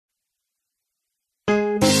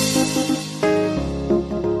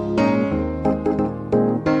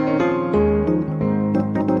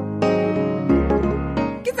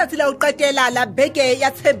letsatsi la ho qetela la beke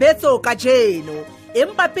ya tshebetso ka jeno.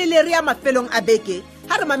 Empa pele re ya mafelong a beke,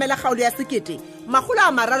 ha re mamela kgaolo ya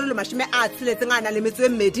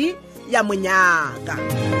 362 ya Monyaka.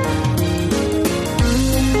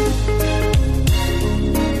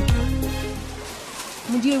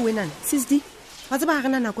 Modie wenana, Sisdi, wa tseba ga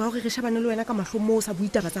nako ya hore re shabane le wena ka mahlomo o sa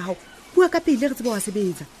buitaba tsa hao. Bua ka pele re tseba wa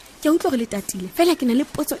sebetsa. Ke a utlwa re le tatile. Fela ke na le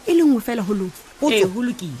potso e le nngwe fela ho lona. Potso ho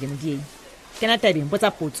lokile Modie. Ke na tabeng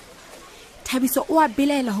potsa potso. Thabiso o a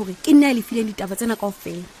belaela hore ke nna le fileng ditaba tsena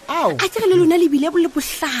kaofela. Ao. A ke re le lona le bile le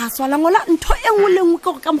bohlahaswa la ngola ntho e nngwe le nngwe ka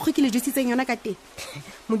hore ka mokgwa ke le jesitseng yona ka teng.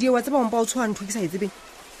 Modie wa tseba mpa o tshwa ntho ke sa etsebeng.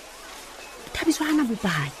 Thabiso hana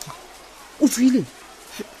bopaki. O tswile.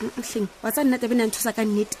 Hleng wa tsa nna tabena ntho sa ka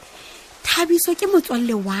nnete. Thabiso ke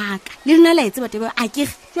motswalle wa ka. Le lona la etse batho ba a ke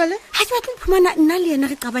jwale ha ke batla phumana nna le yena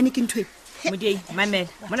re qabane ke ntho e. Modie mamela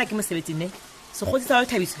mona ke mosebetsi ne. Se kgodisa wa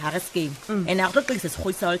Thabiso ha re skeme ene a re tlo tlisa se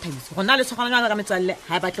kgodisa wa Thabiso rona le tshwana ka metswalle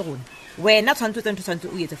ha ba tle rona wena tshwantse tse ntho tshwantse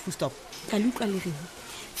o etse full stop ka lukwa le reng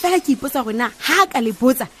fela ke ipotsa rona ha ka le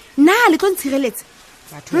botsa na le tlo ntshireletsa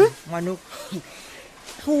batho ngwano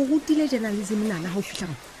go rutile journalism nana ha o fihla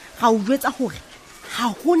ga o jwetsa hore ha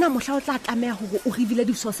hona mohla o tla tlameha hore o reveal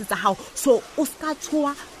di-sources tsa hao so o ska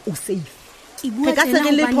tshoa o safe ke bua ka tjena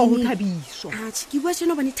se le hobane- tho Thabiso ke bua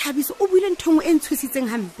tjena hobane Thabiso o buile ntho e ntshositseng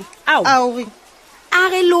hampe ao a o re a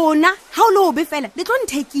re lona ha o lo be fela le tlo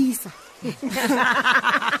nthekisa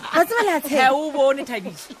ba tseba le a he tshepa o bone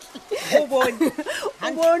Thabiso o bone o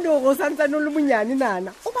bone hore o santsane o le monyane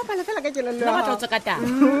nana o bapala fela ka kelello nna batla o tsaka taba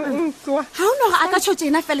tsoa ha o no re a ka tsho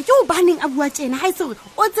tjena fela ke o baneng a bua tjena ha ise hore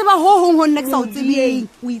o tseba ho hong ho nna ke sa o tsebeng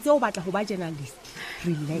o itse o batla ho ba journalist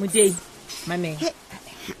relax Modie mamela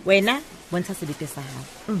wena bontsha sebete sa hao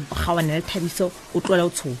o kgawana le Thabiso o tlola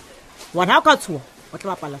o tshoha wana o ka tshoha o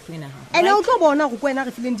tla bapala fina ha ene o tlo bona go kwena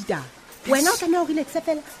re fileng ditaba wena o tlameha o relaxe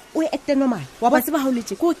fela o e acte normal wa ba tseba ha o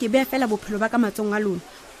letse ko ke beya fela bophelo ba ka matsong a lona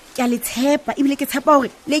ke a le tshepa ebile ke tshepa hore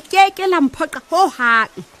le keke la mphoqa ho hang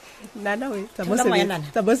nana we Thola moya, nana.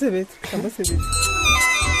 tsa bo sebetsa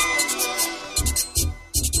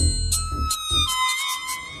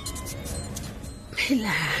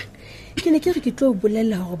phela ke ne ke re ke tlo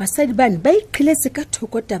bolella hore basadi bane ba iqhiletse ka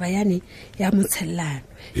thoko taba yane ya motshellano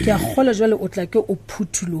ke a kgola jwale o tla ke o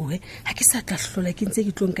phuthulohe ha ke sa tla hlola ke ntse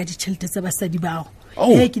ke tlong ka ditjhelete tsa basadi bao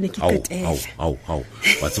ke ne ke qetela au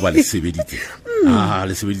wa tseba le sebeditse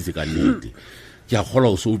le sebeditse ka nnete ke a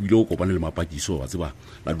kgola o so bile o kopane le mapakiso wa tseba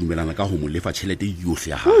la dumelana ka ho mo lefa tjhelete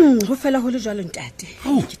yohle ya ha ho fela ho le jwalo ntate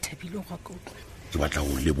ke thabile go ka utlwa ke batla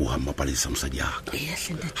ho leboha mapalesa mosadi yaka ya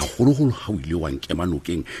hlenda haholo ha o ile wa nkema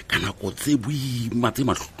nokeng ka nako tse boima tse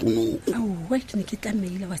mahlonoko wa ke ne ke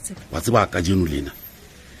tlameile wa tseba wa tseba ka jeno lena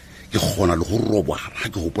ke kgona le go robala ha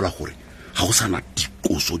ke gopola gore ha o sana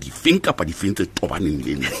dikoso difeng kapa difeng tse tobaneng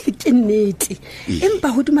le nna ke nnete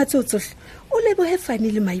empa hodima tseo tsohle o lebohe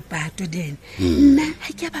fane le maipato den nna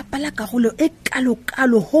ha ke bapala karolo e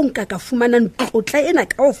kalo ho nka ka fumana tlotla ena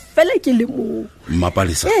kaofela ke le moo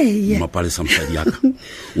mapalesa mosadi yaka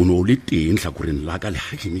o ne o le teng hlakoreng la ka le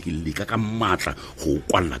ha ke ne ke leka ka matla go o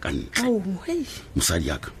kwalla ka ntle mosadi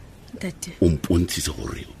yaka ntate o mpontshitse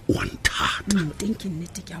gore o a nthata teng ke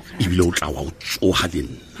nnete ke a go ebile o tla wa o tsoga le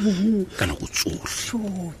nna ka nako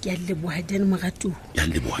tsohle ke a leboha den morato ya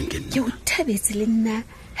lebogang ke ke nna o thabetse le nna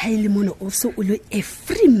ha ile mona o se o le a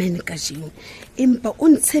free man ka jeno empa o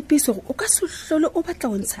ntshepise gore o ka se hlole o batla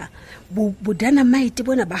ho ntsha bodana maite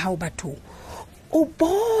bona ba hao bathong o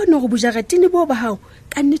bona gore bojaratini bo ba hao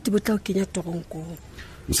ka nnete bo tla o kenya toronkong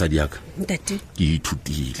mosadi yaka ntate ke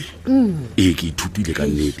ithutile ke ithutile ka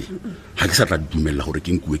nnete ha ke sa tla dumella gore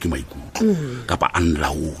ke nkuwe ke maikutlo kapa a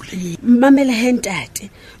nlaole mamela he ntate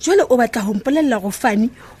jwale o batla ho mpolella go fane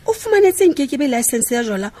o fumanetseng ke be license ya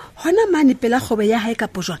jola hona mane pela kgobe ya hae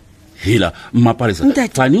kapo jwana hela mmapalesa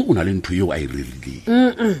Ntate. fane o na le ntho eo a e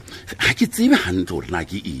rerileng ha ke tsebe hantle gore na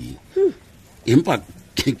ke eng empa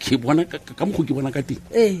ke bona ka mokgo ke bona ka teng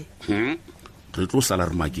re tlo sala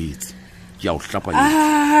re maketse ke a o hlapa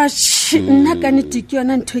nna ka nnete ke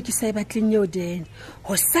yona ntho e ke sa e batleng eo den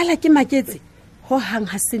ho sala ke maketse ho hang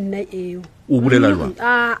ha se nna eo o bolela jwang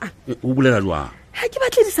o bolela jwang ha ke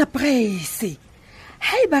batle di-surprise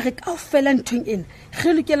ha e ba re ka o fela nthong ena re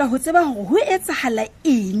lokela ho tseba hore ho etsahala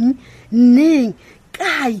eng neng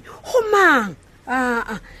kae ho mang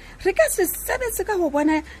re ka se sebetse ka ho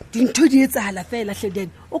bona dintho di etsahala fela hleden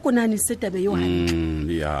o konanise tabe eo hantle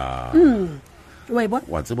ya wa e bona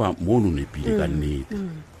wa tseba mono ne pile ka nnete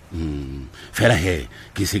fela he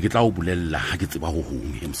ke se ke tla o bolella ha ke tseba ho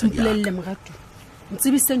hong he mosadi ya mpolelle morato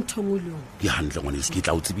ntsebise ntho ngwe le yona ke hantle ngwaneso ke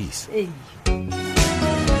tla o tsebisa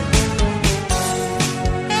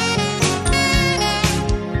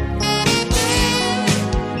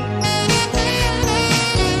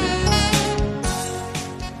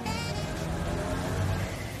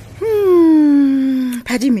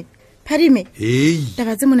phadime Hei.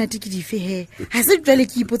 taba tse monate ke dife he ga se jwale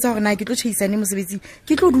ke ipotsa gore na ke tlo tšhaisane mosebetsing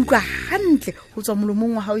ke tlo di utlwa gantle go tswa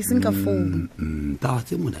molomong wa gago e seng ka founu Taba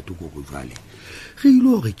tse monate ko go jwale re ile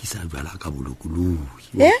go rekisa jwala ka bolokoloi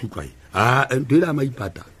ntho ele a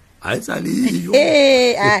maipata a e sa leyo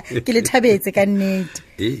ke le thabetse ka nnete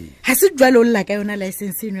ga se jwale o lla ka yona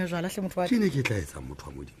license eno ya jwalatlhe motho wa ke ne ke tla etsa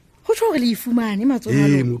motho wa modimo go tsho gore le ifumane motho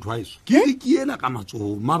wa eso ke re ke ela ka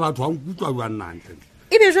matsogo ma batho ga nkutlwa jwang nantle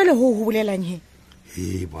e be jwale go bolelang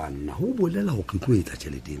he banna go bolela go ke tlo etsa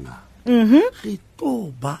tšhelete ngata re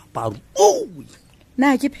tlo ba barui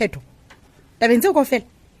na ke pheto tabeng tseo kao fela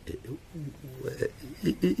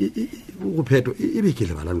go pheto e be ke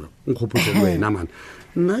lebalang nkgopotse le wena mana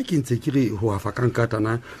nna ke ntse ke re go afa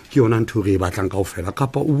kankatana ke yona ntho re e batlang kao fela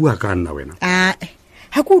kapa o bua ka nna wena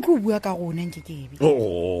ga ke utlwe o bua ka gona nkekebe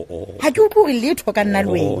ga ke utlwe gore letho ka nna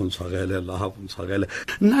le wena ntshwarele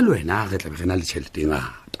nna le wena re tlabe re na le tšhelete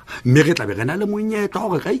ngata mme re tlabe re na le monyetla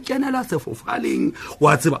gore ga ikenela sefofaleng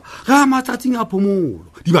wa tseba ga matsatsing a phomolo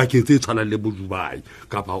dibakeng tse tshwanang le bodubai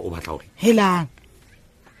kapa o batla gore helang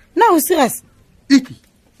na o serious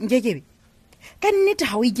nkekebe ka nnete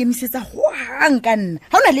ga o ikemisetsa gogang ka nna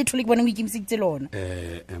ga o na letho le ke bona o ikemiseditse lona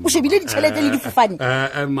o shebile ditšhelete le difofane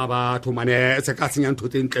mabatho mane se ka tsenya ntho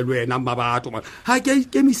tse ntle le wena mabatho mane ga ke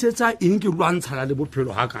ikemisetsa eng ke lwantshana le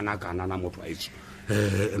bophelo ga kana-kana na motho wa eso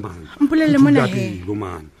mpolelele mona he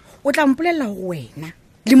o tla mpolelela go wena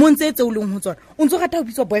lemong tse tse o leng go tsona o ntse o rata go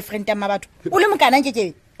bitswa boyfriend ya mabatho o le mokanang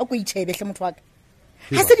kekebe a ko itšhebetlhe motho wa ka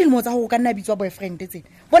ga se dilemo tsa go ka nna bitswa boyfriend tsena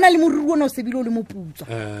bona le moriri ona o sebile o le moputswa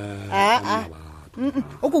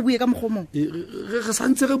o ko bue ka mogomong re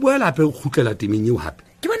santse re boelape go khutlela temeng eo gape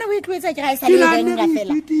ke bona o e tloetsa ke ga e sa leengga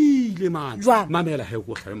fela mamela ge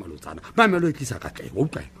go tlhabe malotsana mamelo e tlisa katlego o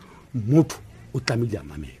utlwae motho o tlamile a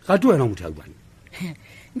mamela ga te wena motho ya buane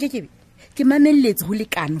nkekebe ke mameletse go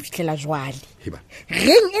lekano o fitlhela jwale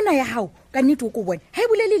reng ena ya gago ka nnete o ko bone ga e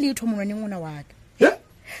bolele letho monwaneng ona wa ka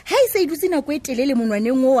ga e sa e dutse nako e telele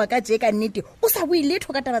monwaneng o wa ka tee ka nnete o sa boe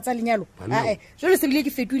letho ka taba tsa lenyalo jalo sebile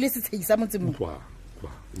ke fetoile setshegisa motsemong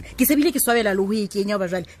ke sebile ke swabela le go e kenya oba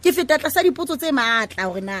jwale ke feta tlasa dipotso tse maatla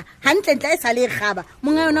gore na gantlentle e sa le e kgaba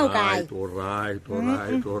monga yona o kae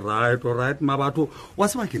right mabatho wa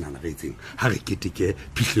seba ke nana re itseng ga re keteke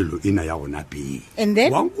phitlhelo ena ya gona pele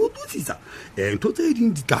wankututsisa ntho tse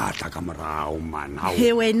ding di tlatla ka morago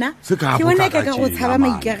he wena ke bona ka go tshaba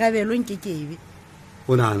maikarabelo nkekebe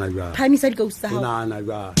o nana jwa phamisa dikausi tsa gago o nana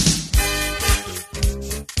jwa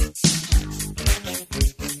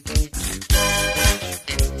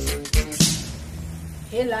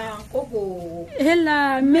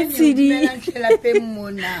hela metsedi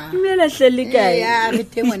melatlhele kaehela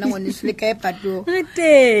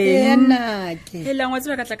ngwa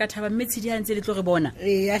tseba ka tla ka thaba metsedi ga ntse le tlo re bona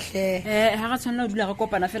ga ga tshwanela o dula ga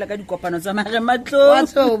kopana fela ka dikopano tsa mage matlong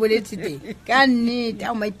ka nnete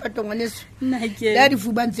ao maipato ngwaneso la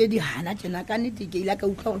difubang tse di gana tjena ka nnete ke ile ka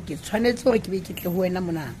utlwa gore ke tshwanetse gore ke be ke tle go wena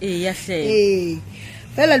monana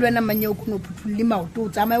fela le wena manyeo kono phuthulle maoto o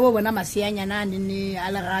tsamaye o bona maseanyana a nene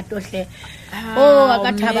a leratotlhe a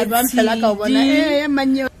ka thaba jwang fela ka o bona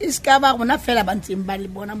manyeo e seka ba gona fela ba ntseng ba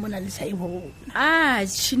le bona mona le sa e bona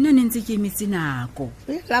tšhina ne ntse ke emetse nako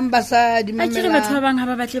lang basadi a kere batho ba bangwe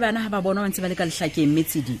ga ba batle bana ga ba bona ba ntse ba le ka letlhakeng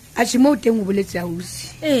metsedi a tšhimo o teng o boletse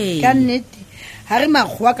ausi ka nnete ga re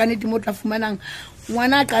makgowa ka nnete mo tla fumanang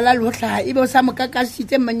ngwana a qala le go tlhaga ebe o sa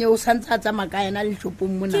mokakasitse mmanye o santse a tsamaya ka ena le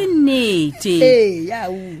shopong mona ke nnete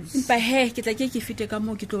empa ke tla ke fete ka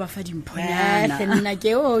moo ke tlo ba fa dimphonyana nna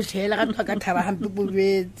ke o shela ga tlhoka thaba gampe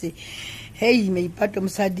bolwetse hei maipato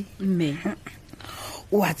mosadi mme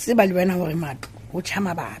o a tseba le wena gore matlo o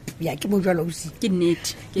tšhama bapi ya ke bojwalo osi ke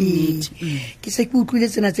nnete ke se ke utlwile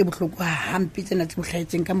tsena tse botlhoko hampe tsena tse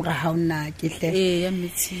botlhaetseng ka moga ga o nna ketlhe ya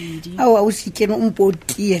metshedi ao ausi kene o mpo o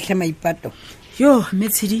tietlhe maipato yo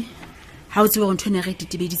metshedi ha o tsebe go ntho ne re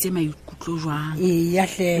titebeditse maikutlo jwang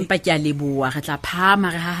yahle empa ke a leboa re tla phama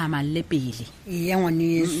re hahamalle pele ya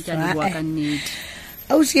ngwaneso ke a leboa ka nnete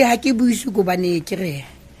ausi ha ke buise ko bane ke re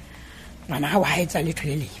bana ha wa etsa letho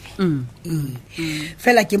le lebe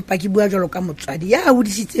fela ke mpa ke bua jalo ka motswadi ya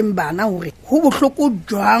hodisitseng bana hore ho bohloko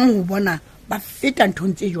jwang ho bona ba feta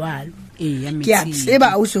nthong tse jwalo ke a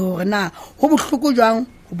tseba ausi hore na ho bohloko jwang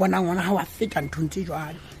ho bona ngwana ha wa feta nthong tse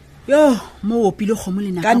jwalo yo mo opile kgomo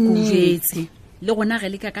le naka go jetse le gona ge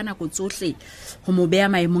le ka kana go tsohle go mo bea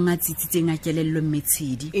maemong a tsitsitseng a kelello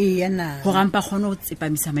metshedi yana go rampa kgone go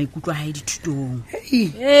tsepamisa maikutlo a hae dithutong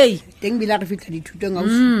teng bila re fitla dithutong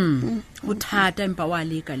ausi go thata empa wa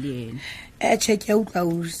leka le ena check ya utlwa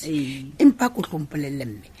ausi empa go tlhompolelle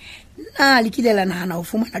mme na le kile la nahana go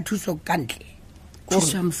fumana thuso ka ntle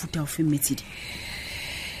thuso ya mofuta o fe metshedi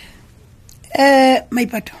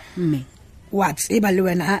Maipato mme wa tseba le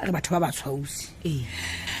wena re batho ba batshwausi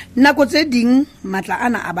nako tse ding matla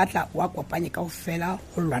ana a batla wa kopanye kaofela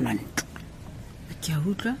ho lwana ntwa. ke a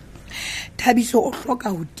utlwa Thabiso o hloka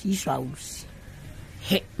ho tiiswa ausi.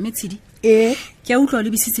 he Metshidi ke a utlwa o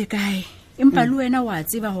lebisitse kae empa le wena wa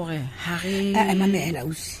tseba hore ha re mamela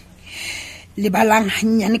ausi le balang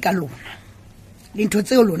hanyane ka lona le ntho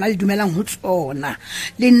tseo lona le dumelang ho tsona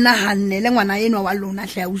le nna hanne le ngwana eno wa lona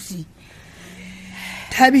hle ausi.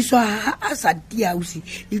 Thabiso a sa tia ausi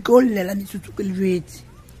le tlo llela metsotso ke le jwetse.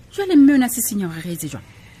 jwale mme ona se senya hore re etse jwang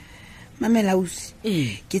Mamela ausi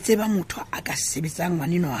ke tseba motho a ka sebetsang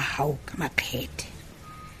ngwaneno wa hao ka maqhete.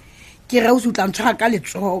 Ke re ausi o tla ntshwara ka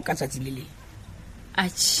letsoho ka tsatsi le leng.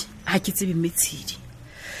 atjhe ha ke tsebe Metshidi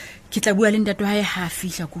ke tla bua le ntate wa hae ha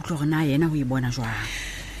fihla ku tlo rena yena ho e bona jwang.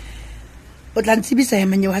 O tla ntsibisa ya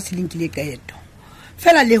manyeo ha se linkile kaeto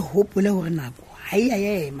fela le hopole hore nako ha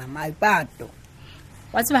ia ema Maipato.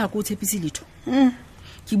 wa tseba ha ke o tshepise letho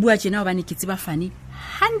ke bua tjena hobane ke tseba fane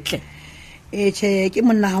hantle Tjhe ke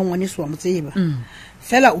monna ha ngwane se wa mo tseba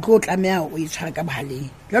fela o tlo tlameha o itshwara ka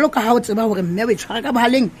bohaleng jalo ka ha o tseba hore mme o itshwara ka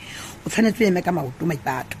bohaleng o tshwanetse o eme ka maoto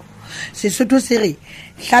Maipato. Sesotho se re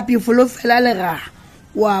hlapi folo fela le ra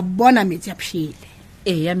wa bona metsi a phele.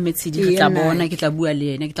 ya Metshidi re tla bona ke tla bua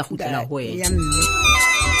le yena ke tla kgutlela ho wena.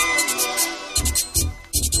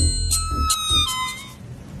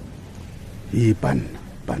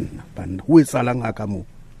 Banna ho etsalang a ka mo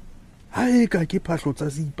ha e ka ke phahlo tsa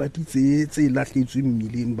seipati tse lahletsweng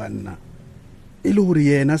mmileng banna e le hore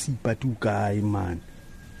yena seipati o kae man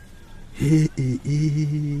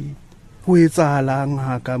ho etsalang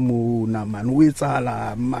ha ka mona man ho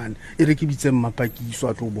etsalang man e re ke bitse Mapakiso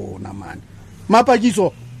a tlo bona man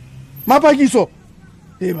Mapakiso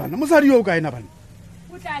bana mosadi yo ka ena bana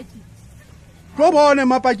o tlaki tlo bone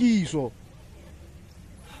Mapakiso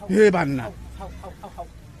banna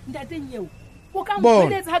ntateng eo o ka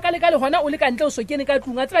mpoletsa ha ka le hona o le ka ntle o so kene ka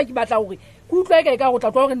tlung a tsela ke batla hore ke utlwa e ka go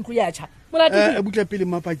tla twa hore ntlo ya tjha molati butle pele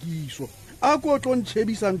Mapakiso a ko tlo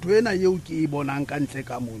ntshebisa ntho ena eo ke e bonang ka ntle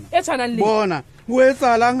ka mona e tshwanang le bona ho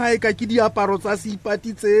etsalang ha e ka ke diaparo tsa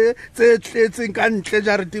seipati tse tletseng ka ntle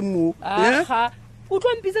jareteng mo o tlo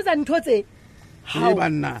mpisetsa ntho tse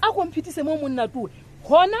banna a go mphitise mo monna tuwe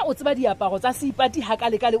hona o tseba diaparo tsa seipati ha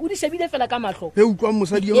kale o di shebile fela ka mahlo he utlwa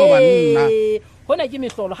mosadi yo banna hona ke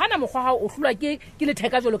mehlolo hana mokgwa ha o hlula ke le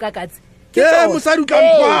theka jolo ka katse mosadi o tla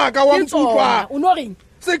mpwa ka wa mputlwa o no reng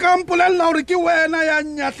se ka mpolella hore ke wena ya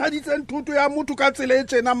nyahladitseng thuto ya motho ka tsela e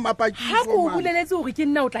tjena Mapakiso ha ko boleletse hore ke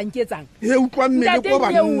nna o tla nketsang he utlwa mmele ko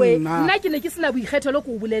banna nna ke ne ke sena boikgethelo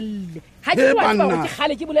ko bolelle ha ke wa tsaba hore ke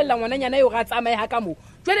khale ke bolella ngwananyana eo ga tsamaye ha ka mo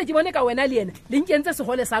jwale ke bone ka wena le yena le nkentse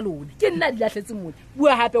segole sa lone ke nna di lahletse mone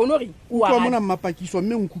bua hape o no reng utlwa mona Mapakiso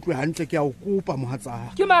mme nkutlwe hantle ke a o kopa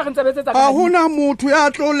mohatsa ke ma re ntsebetsetsa ha hona motho ya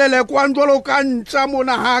tlolele kwa njolo ka ntja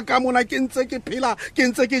mona ha ka mona ke ntse ke phela ke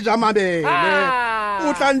ntse ke ja mabele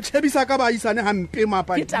o tla ntshebisa ka baisane hampe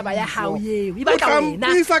Mapakiso ke taba ya hao eo e batla wena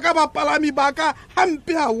o tla ka bapalami ba ka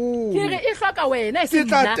hampe ha o ke re e hloka wena e se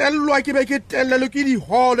tla tellwa ke be ke tellelo ke di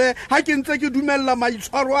hole ha ke ntse ke dumella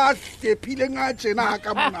maitshwaro a hlephileng a tjena ha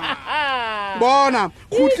ka bona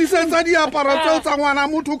khutlisetsa diaparo tseo tsa ngwana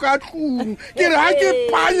motho ka tlung ke re ha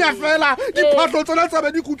ke panya fela diphahlo tsona tsa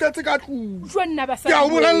be di khutletse ka tlung ke a o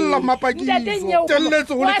bolella Mapakiso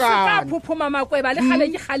telletse go lekana phuphuma makweba le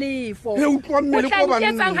khale ke khalefo he utlwa mmele ko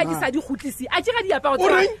banna etsang ha ke sa di khutlisi a ke ga diaparo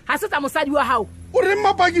tsona ha se tsa mosadi wa hao o re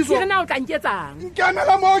Mapakiso ke na o tla nketsang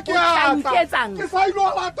nkanela mo ke a nketsang ke sa ilo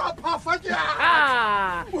lata phafa ke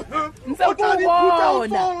a ntse o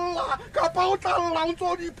bona ka pa o tla la ntse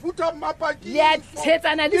di phuta Mapakiso ya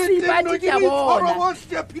tshetsana le seipati ke a bona o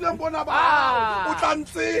shephileng bona ba o tla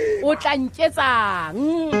ntse o tla nketsang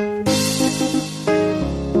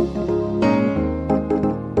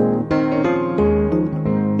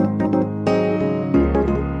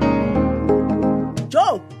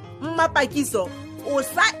Mapakiso o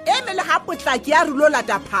sa emele ha potlaki ya rulo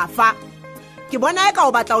lata phafa ke bona e ka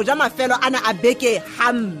o batla o ja mafelo ana a beke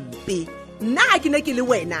hampe nna ha ke ne ke le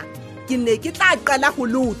wena ke ne ke tla qala go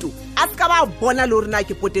luto a ska ba bona le rena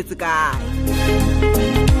ke potetse kae